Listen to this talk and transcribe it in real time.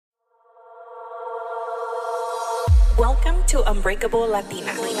Welcome to Unbreakable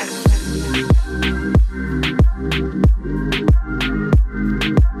Latina.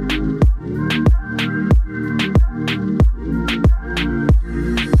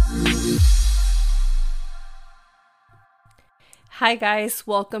 Hi guys,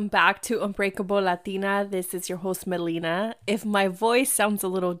 welcome back to Unbreakable Latina. This is your host Melina. If my voice sounds a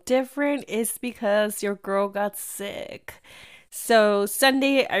little different, it's because your girl got sick. So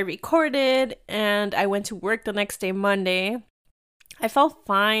Sunday I recorded and I went to work the next day, Monday. I felt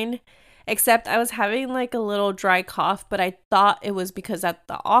fine, except I was having like a little dry cough, but I thought it was because at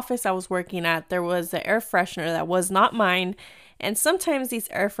the office I was working at, there was an air freshener that was not mine. And sometimes these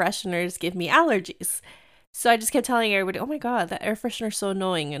air fresheners give me allergies. So I just kept telling everybody, oh my God, that air freshener is so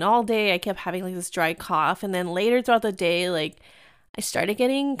annoying. And all day I kept having like this dry cough. And then later throughout the day, like I started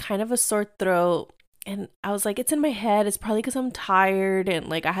getting kind of a sore throat. And I was like, it's in my head. It's probably because I'm tired. And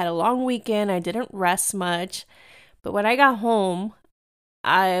like I had a long weekend. I didn't rest much. But when I got home,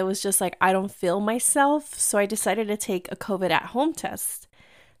 I was just like, I don't feel myself. So I decided to take a COVID at home test.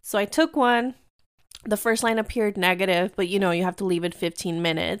 So I took one. The first line appeared negative, but you have to leave it 15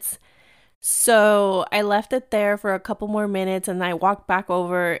 minutes. So I left it there for a couple more minutes and I walked back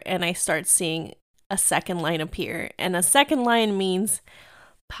over and I start seeing a second line appear. And a second line means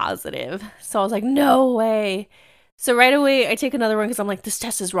positive. So I was like, no way. So right away I take another one because I'm like, this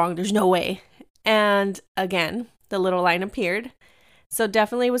test is wrong. There's no way. And again, the little line appeared. So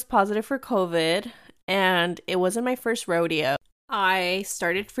definitely was positive for COVID. And it wasn't my first rodeo. I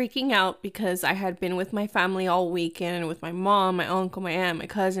started freaking out because I had been with my family all weekend with my mom, my uncle, my aunt, my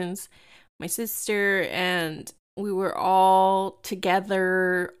cousins, my sister, and we were all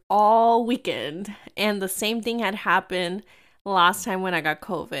together all weekend. And the same thing had happened last time when I got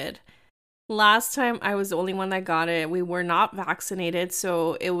COVID. Last time I was the only one that got it. We were not vaccinated,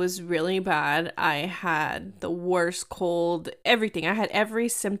 so it was really bad. I had the worst cold, everything. I had every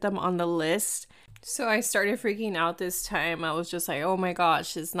symptom on the list. So I started freaking out this time. I was just like, oh my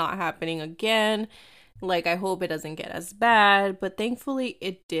gosh, it's not happening again. Like, I hope it doesn't get as bad, but thankfully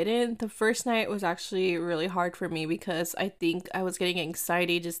it didn't. The first night was actually really hard for me because I think I was getting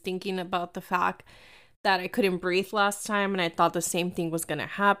anxiety just thinking about the fact that I couldn't breathe last time and I thought the same thing was gonna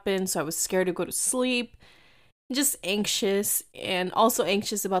happen. So I was scared to go to sleep, just anxious, and also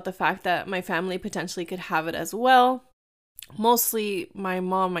anxious about the fact that my family potentially could have it as well. Mostly my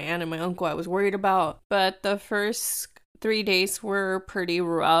mom, my aunt, and my uncle I was worried about, but the first 3 days were pretty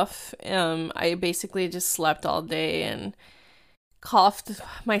rough. I basically just slept all day and coughed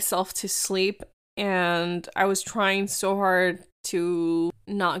myself to sleep, and I was trying so hard to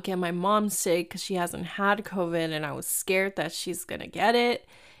not get my mom sick because she hasn't had COVID, and I was scared that she's gonna get it.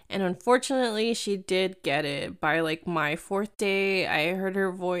 And unfortunately, she did get it. By like my 4th day, I heard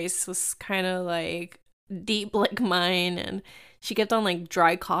her voice was kind of like deep like mine, and she kept on like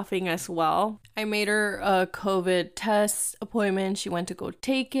dry coughing as well. I made her a COVID test appointment. She went to go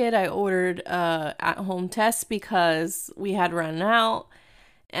take it. I ordered at-home test because we had run out.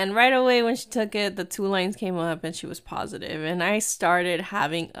 And right away when she took it, the 2 lines came up and she was positive. And I started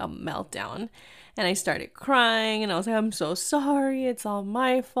having a meltdown. And I started crying and I was like, I'm so sorry. It's all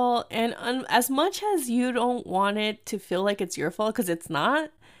my fault. And as much as you don't want it to feel like it's your fault, because it's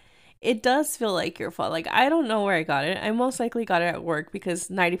not, it does feel like your fault. Like, I don't know where I got it. I most likely got it at work because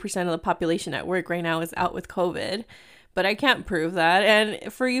 90% of the population at work right now is out with COVID. But I can't prove that.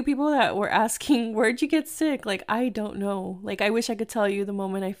 And for you people that were asking, where'd you get sick? Like, I don't know. Like, I wish I could tell you the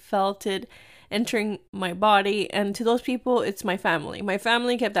moment I felt it entering my body. And to those people, it's my family. My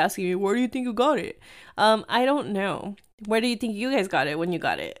family kept asking me, where do you think you got it? I don't know. Where do you think you guys got it when you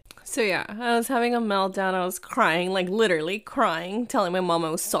got it? So yeah, I was having a meltdown. I was crying, like literally crying, telling my mom I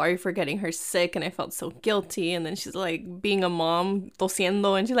was sorry for getting her sick and I felt so guilty. And then she's like, being a mom,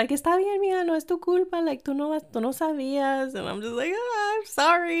 tosiendo, and she's like, está bien, mija, no es tu culpa, like, tú no sabías. And I'm just like, I'm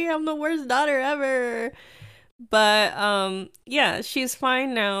sorry, I'm the worst daughter ever. But yeah, she's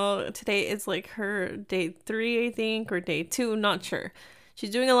fine now. Today is like her day 3, I think, or day 2, not sure. She's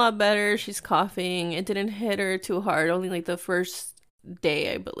doing a lot better. She's coughing. It didn't hit her too hard, only like the first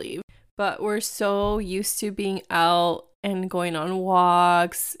day, I believe. But we're so used to being out and going on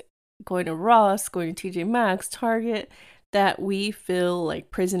walks, going to Ross, going to TJ Maxx, Target, that we feel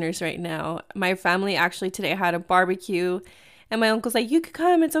like prisoners right now. My family actually today had a barbecue and my uncle's like, you could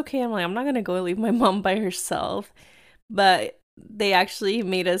come, it's okay. I'm like, I'm not gonna go leave my mom by herself. But they actually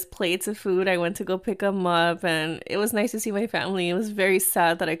made us plates of food. I went to go pick them up and it was nice to see my family. It was very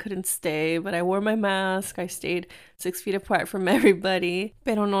sad that I couldn't stay, but I wore my mask. I stayed 6 feet apart from everybody.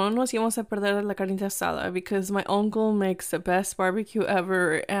 Pero no nos íbamos a perder la carnita asada because my uncle makes the best barbecue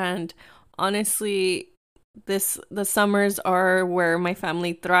ever, and honestly, The summers are where my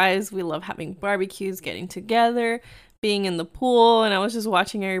family thrives. We love having barbecues, getting together, being in the pool, and I was just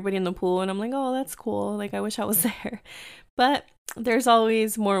watching everybody in the pool and I'm like, "Oh, that's cool. Like I wish I was there." But there's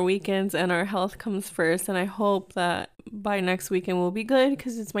always more weekends and our health comes first, and I hope that by next weekend we'll be good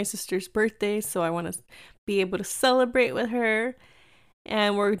because it's my sister's birthday, so I want to be able to celebrate with her.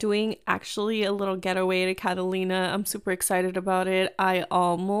 And we're doing actually a little getaway to Catalina. I'm super excited about it. I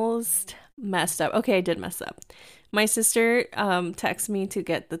almost messed up. Okay, I did mess up. My sister texted me to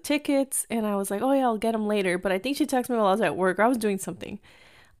get the tickets, and I was like, oh yeah, I'll get them later. But I think she texted me while I was at work, or I was doing something.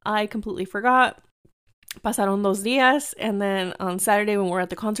 I completely forgot. Pasaron 2 días, and then on Saturday when we're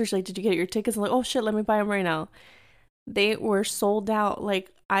at the concert, she's like, did you get your tickets? I'm like, oh shit, let me buy them right now. They were sold out.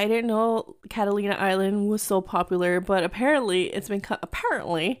 Like, I didn't know Catalina Island was so popular, but apparently it's been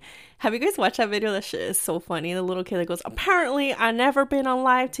apparently. Have you guys watched that video? That shit is so funny. The little kid that goes, apparently I never been on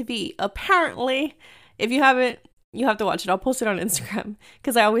live TV. Apparently. If you haven't, you have to watch it. I'll post it on Instagram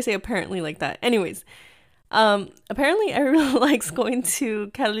because I always say apparently like that. Anyways, apparently everyone likes going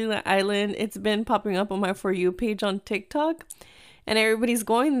to Catalina Island. It's been popping up on my For You page on TikTok. And everybody's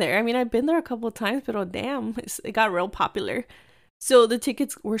going there. I mean, I've been there a couple of times, but oh damn, it got real popular. So the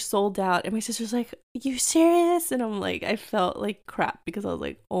tickets were sold out, and my sister's like, "You serious?" And I'm like, I felt like crap because I was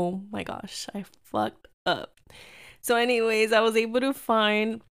like, "Oh my gosh, I fucked up." So, anyways, I was able to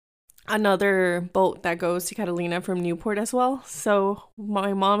find another boat that goes to Catalina from Newport as well. So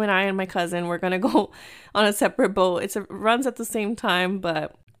my mom and I and my cousin we're gonna go on a separate boat. It runs at the same time,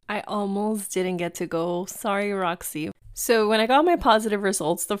 but I almost didn't get to go. Sorry, Roxy. So when I got my positive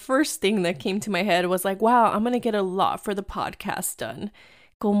results, the first thing that came to my head was like, wow, I'm going to get a lot for the podcast done.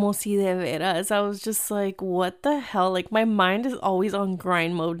 Como si de veras. I was just like, what the hell? Like my mind is always on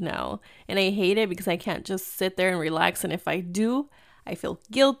grind mode now. And I hate it because I can't just sit there and relax. And if I do, I feel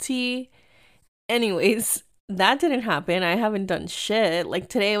guilty. Anyways, that didn't happen. I haven't done shit. Like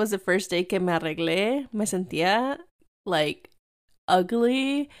today was the first day que me arreglé. Me sentía like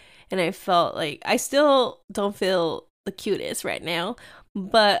ugly. And I felt like I still don't feel the cutest right now.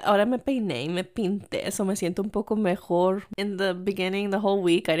 But ahora me peiné y me pinté, so me siento un poco mejor. In the beginning, the whole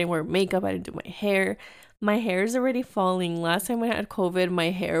week, I didn't wear makeup, I didn't do my hair. My hair is already falling. Last time I had COVID, my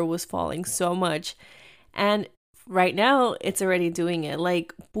hair was falling so much. And right now, it's already doing it.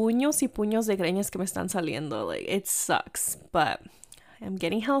 Like, puños y puños de greñas que me están saliendo. Like, it sucks. But I'm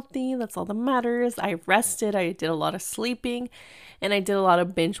getting healthy. That's all that matters. I rested. I did a lot of sleeping. And I did a lot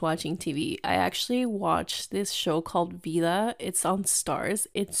of binge watching TV. I actually watched this show called Vida. It's on Stars.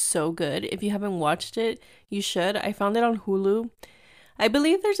 It's so good. If you haven't watched it, you should. I found it on Hulu. I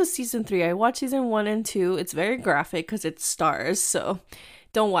believe there's a season 3. I watched season 1 and 2. It's very graphic because it's Stars. So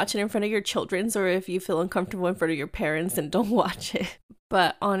don't watch it in front of your children's, or if you feel uncomfortable in front of your parents, then don't watch it.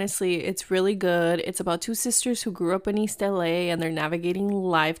 But honestly, it's really good. It's about 2 sisters who grew up in East LA and they're navigating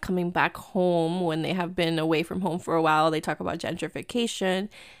life coming back home when they have been away from home for a while. They talk about gentrification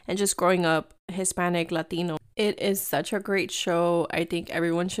and just growing up Hispanic, Latino. It is such a great show. I think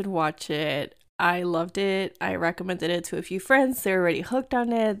everyone should watch it. I loved it. I recommended it to a few friends. They're already hooked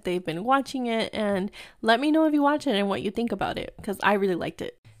on it. They've been watching it. And let me know if you watch it and what you think about it, because I really liked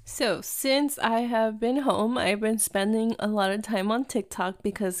it. So, since I have been home, I've been spending a lot of time on TikTok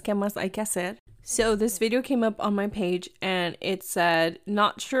because ¿qué más hay que hacer? So, this video came up on my page and it said,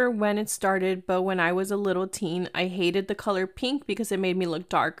 not sure when it started, but when I was a little teen, I hated the color pink because it made me look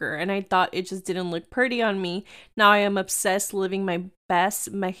darker and I thought it just didn't look pretty on me. Now I am obsessed living my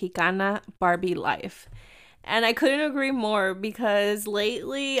best Mexicana Barbie life. And I couldn't agree more because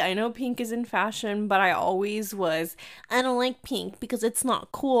lately, I know pink is in fashion, but I always was, I don't like pink because it's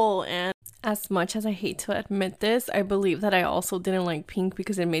not cool. And as much as I hate to admit this, I believe that I also didn't like pink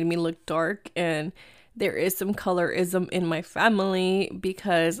because it made me look dark. And there is some colorism in my family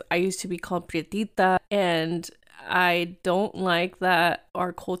because I used to be called Prietita. And I don't like that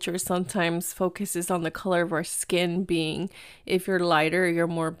our culture sometimes focuses on the color of our skin being, if you're lighter, you're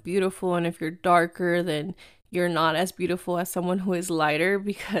more beautiful, and if you're darker, then you're not as beautiful as someone who is lighter,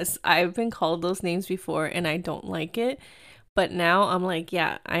 because I've been called those names before and I don't like it. But now I'm like,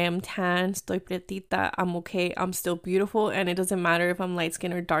 yeah, I am tan, estoy pretita, I'm okay, I'm still beautiful, and it doesn't matter if I'm light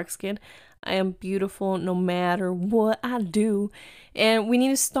skin or dark skin. I am beautiful no matter what I do. And we need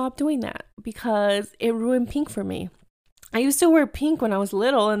to stop doing that because it ruined pink for me. I used to wear pink when I was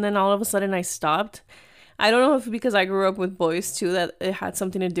little and then all of a sudden I stopped. I don't know if because I grew up with boys too that it had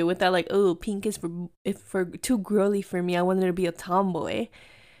something to do with that. Like, oh, pink is for too girly for me. I wanted to be a tomboy.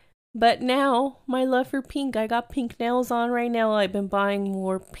 But now my love for pink, I got pink nails on right now. I've been buying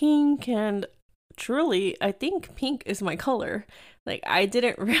more pink and truly, I think pink is my color. Like, I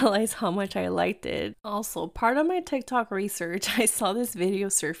didn't realize how much I liked it. Also, part of my TikTok research, I saw this video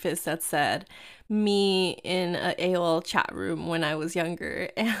surface that said me in a AOL chat room when I was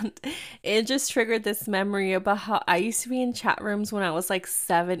younger. And it just triggered this memory about how I used to be in chat rooms when I was like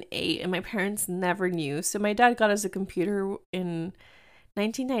 7, 8, and my parents never knew. So my dad got us a computer in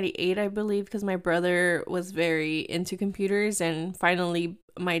 1998, I believe, because my brother was very into computers, and finally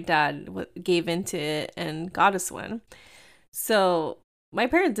my dad gave into it and got us one. So my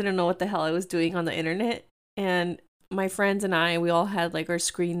parents didn't know what the hell I was doing on the internet. And my friends and I, we all had like our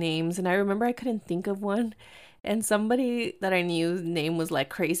screen names. And I remember I couldn't think of one. And somebody that I knew's name was like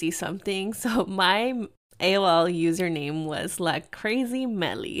Crazy Something. So my AOL username was like Crazy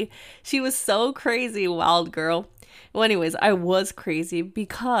Melly. She was so crazy, wild girl. Well, anyways, I was crazy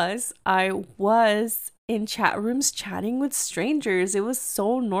because I was in chat rooms chatting with strangers. It was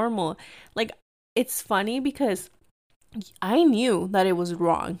so normal. Like, it's funny because I knew that it was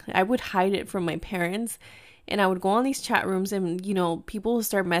wrong. I would hide it from my parents, and I would go on these chat rooms, and people would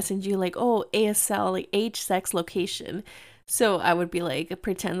start messaging like, "Oh, ASL, like age, sex, location." So I would be like,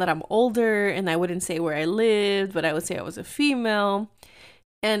 pretend that I'm older, and I wouldn't say where I lived, but I would say I was a female.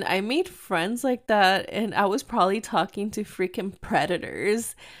 And I made friends like that, and I was probably talking to freaking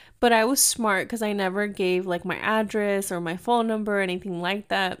predators. But I was smart because I never gave like my address or my phone number or anything like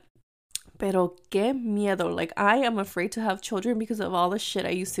that. Pero qué miedo. Like, I am afraid to have children because of all the shit I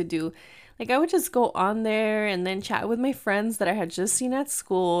used to do. Like, I would just go on there and then chat with my friends that I had just seen at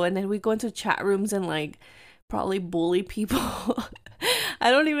school. And then we go into chat rooms and, like, probably bully people.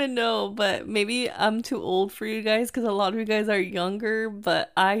 I don't even know, but maybe I'm too old for you guys because a lot of you guys are younger.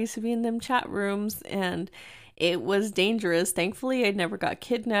 But I used to be in them chat rooms and it was dangerous. Thankfully, I never got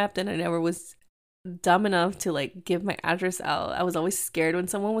kidnapped and I never was dumb enough to like give my address out. I was always scared when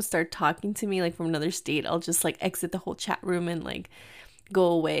someone would start talking to me like from another state. I'll just like exit the whole chat room and like go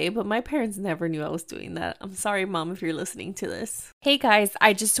away. But my parents never knew I was doing that. I'm sorry, Mom, if you're listening to this. Hey guys,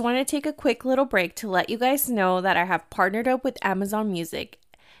 I just want to take a quick little break to let you guys know that I have partnered up with Amazon Music.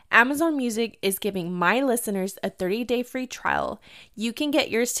 Amazon Music is giving my listeners a 30-day free trial. You can get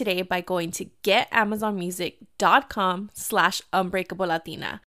yours today by going to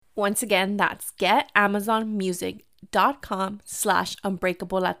getamazonmusic.com/unbreakable-latina. Once again, that's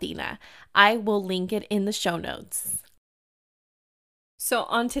getamazonmusic.com/unbreakable-latina. I will link it in the show notes. So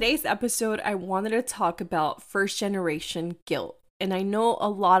on today's episode, I wanted to talk about first generation guilt. And I know a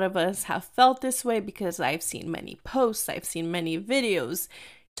lot of us have felt this way because I've seen many posts, I've seen many videos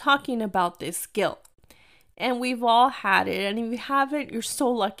talking about this guilt. And we've all had it. And if you haven't, you're so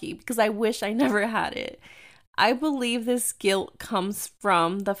lucky because I wish I never had it. I believe this guilt comes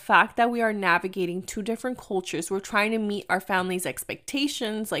from the fact that we are navigating two different cultures. We're trying to meet our family's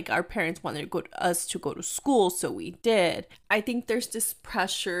expectations. Like, our parents wanted us to go to school, so we did. I think there's this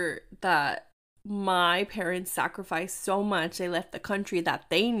pressure that my parents sacrificed so much. They left the country that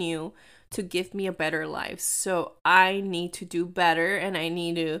they knew to give me a better life. So I need to do better and I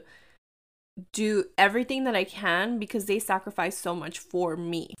need to do everything that I can because they sacrificed so much for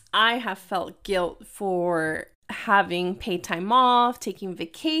me. I have felt guilt for having paid time off, taking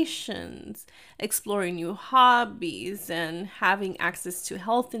vacations, exploring new hobbies, and having access to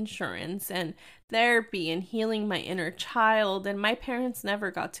health insurance and therapy and healing my inner child. And my parents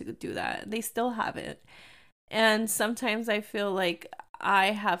never got to do that. They still haven't. And sometimes I feel like I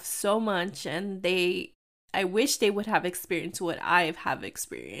have so much and I wish they would have experienced what I have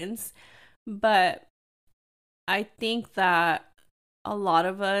experienced. But I think that a lot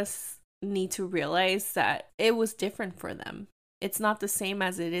of us need to realize that it was different for them. It's not the same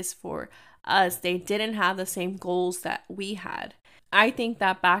as it is for us. They didn't have the same goals that we had. I think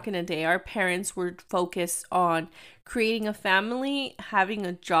that back in the day, our parents were focused on creating a family, having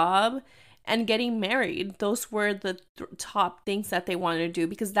a job, and getting married. Those were the top things that they wanted to do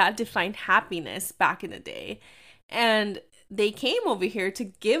because that defined happiness back in the day. And they came over here to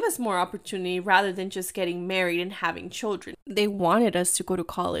give us more opportunity rather than just getting married and having children. They wanted us to go to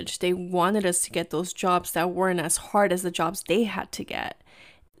college. They wanted us to get those jobs that weren't as hard as the jobs they had to get.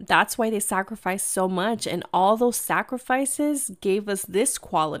 That's why they sacrificed so much. And all those sacrifices gave us this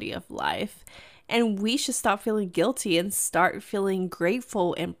quality of life. And we should stop feeling guilty and start feeling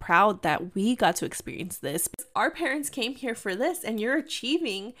grateful and proud that we got to experience this. Our parents came here for this, and you're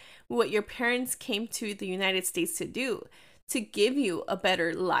achieving what your parents came to the United States to do, to give you a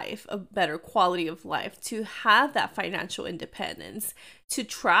better life, a better quality of life, to have that financial independence, to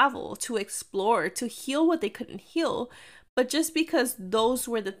travel, to explore, to heal what they couldn't heal. But just because those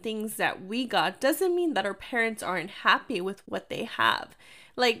were the things that we got doesn't mean that our parents aren't happy with what they have.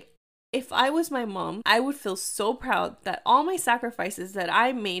 Like, If I was my mom, I would feel so proud that all my sacrifices that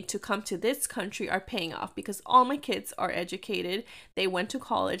I made to come to this country are paying off, because all my kids are educated, they went to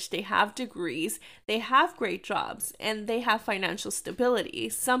college, they have degrees, they have great jobs, and they have financial stability,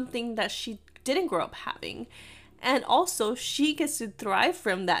 something that she didn't grow up having. And also, she gets to thrive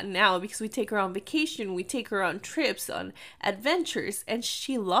from that now because we take her on vacation, we take her on trips, on adventures, and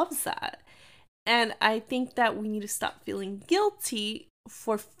she loves that. And I think that we need to stop feeling guilty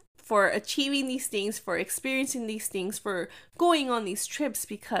for achieving these things, for experiencing these things, for going on these trips,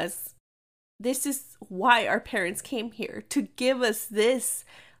 because this is why our parents came here, to give us this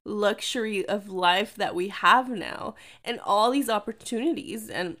luxury of life that we have now and all these opportunities.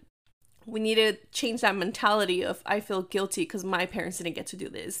 And we need to change that mentality of I feel guilty because my parents didn't get to do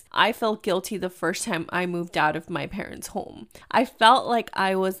this. I felt guilty the first time I moved out of my parents' home. I felt like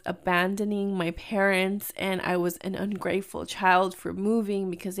I was abandoning my parents and I was an ungrateful child for moving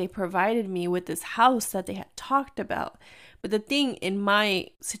because they provided me with this house that they had talked about. But the thing in my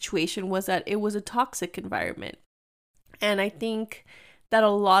situation was that it was a toxic environment. And I think that a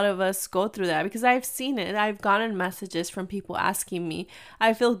lot of us go through that because I've seen it. I've gotten messages from people asking me,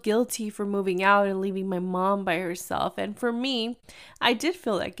 I feel guilty for moving out and leaving my mom by herself. And for me, I did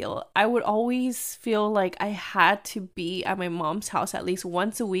feel that guilt. I would always feel like I had to be at my mom's house at least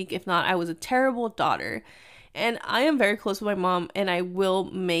once a week. If not, I was a terrible daughter. And I am very close with my mom, and I will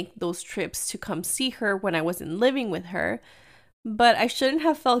make those trips to come see her when I wasn't living with her. But I shouldn't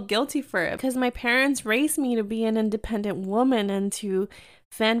have felt guilty for it because my parents raised me to be an independent woman and to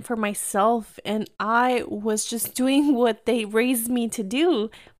fend for myself. And I was just doing what they raised me to do,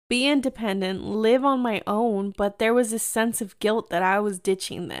 be independent, live on my own. But there was this sense of guilt that I was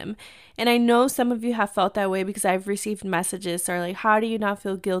ditching them. And I know some of you have felt that way because I've received messages that are like, how do you not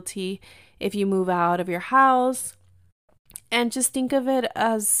feel guilty if you move out of your house? And just think of it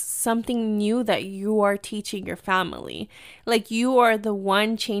as something new that you are teaching your family. Like, you are the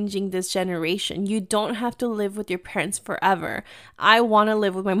one changing this generation. You don't have to live with your parents forever. I want to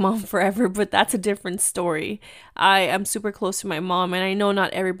live with my mom forever, but that's a different story. I am super close to my mom, and I know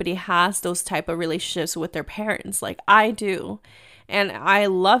not everybody has those type of relationships with their parents like I do. And I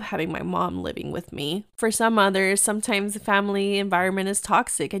love having my mom living with me. For some others, sometimes the family environment is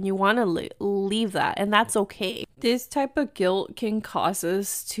toxic and you want to leave that, and that's okay. This type of guilt can cause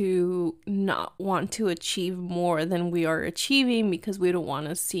us to not want to achieve more than we are achieving because we don't want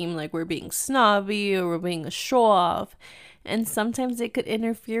to seem like we're being snobby or we're being a show off. And sometimes it could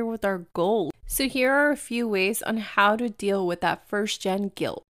interfere with our goals. So here are a few ways on how to deal with that first gen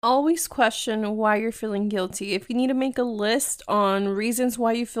guilt. Always question why you're feeling guilty. If you need to make a list on reasons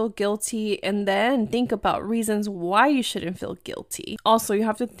why you feel guilty, and then think about reasons why you shouldn't feel guilty. Also, you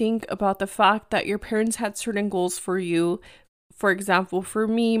have to think about the fact that your parents had certain goals for you. For example, for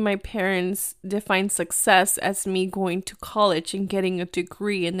me, my parents defined success as me going to college and getting a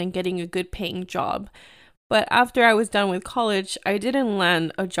degree and then getting a good paying job. But after I was done with college, I didn't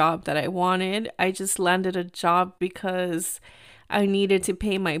land a job that I wanted. I just landed a job because I needed to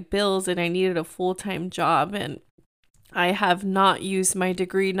pay my bills and I needed a full-time job, and I have not used my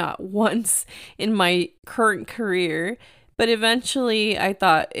degree not once in my current career, but eventually I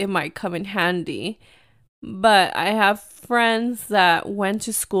thought it might come in handy. But I have friends that went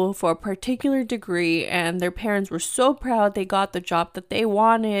to school for a particular degree and their parents were so proud they got the job that they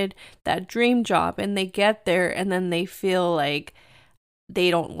wanted, that dream job, and they get there and then they feel like they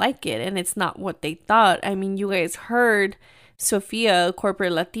don't like it and it's not what they thought. I mean, you guys heard Sophia, a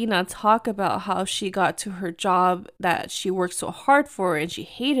corporate Latina, talk about how she got to her job that she worked so hard for and she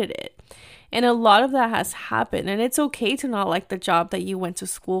hated it. And a lot of that has happened. And it's okay to not like the job that you went to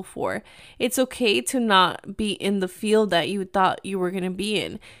school for. It's okay to not be in the field that you thought you were going to be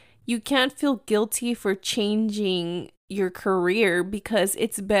in. You can't feel guilty for changing your career because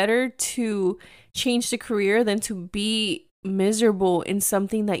it's better to change the career than to be miserable in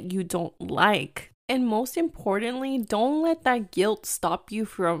something that you don't like. And most importantly, don't let that guilt stop you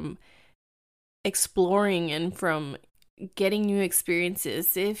from exploring and from getting new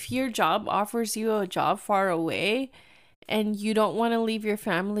experiences. If your job offers you a job far away and you don't want to leave your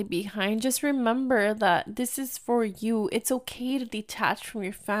family behind, just remember that this is for you. It's okay to detach from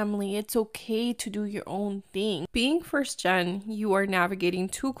your family. It's okay to do your own thing. Being first gen, you are navigating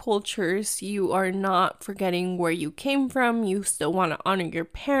two cultures. You are not forgetting where you came from. You still want to honor your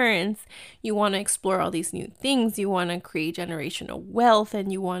parents. You want to explore all these new things. You want to create generational wealth,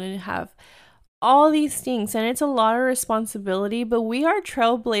 and you want to have all these things, and it's a lot of responsibility, but we are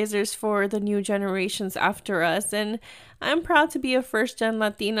trailblazers for the new generations after us. And I'm proud to be a first gen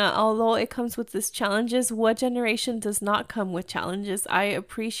Latina, although it comes with its challenges. What generation does not come with challenges? I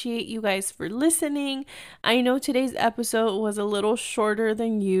appreciate you guys for listening. I know today's episode was a little shorter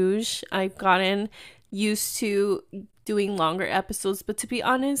than usual. I've gotten used to doing longer episodes, but to be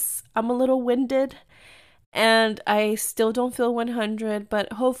honest, I'm a little winded and I still don't feel 100,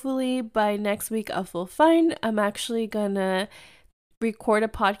 but hopefully by next week I'll feel fine. I'm actually gonna record a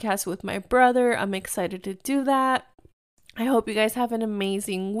podcast with my brother. I'm excited to do that. I hope you guys have an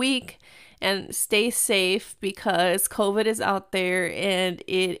amazing week and stay safe because COVID is out there and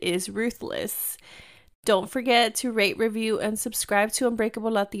it is ruthless. Don't forget to rate, review, and subscribe to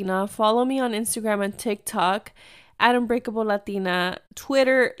Unbreakable Latina. Follow me on Instagram and TikTok at Unbreakable Latina,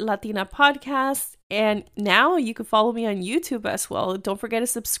 Twitter, Latina Podcast, and now you can follow me on YouTube as well. Don't forget to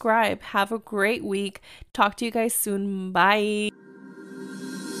subscribe. Have a great week. Talk to you guys soon. Bye.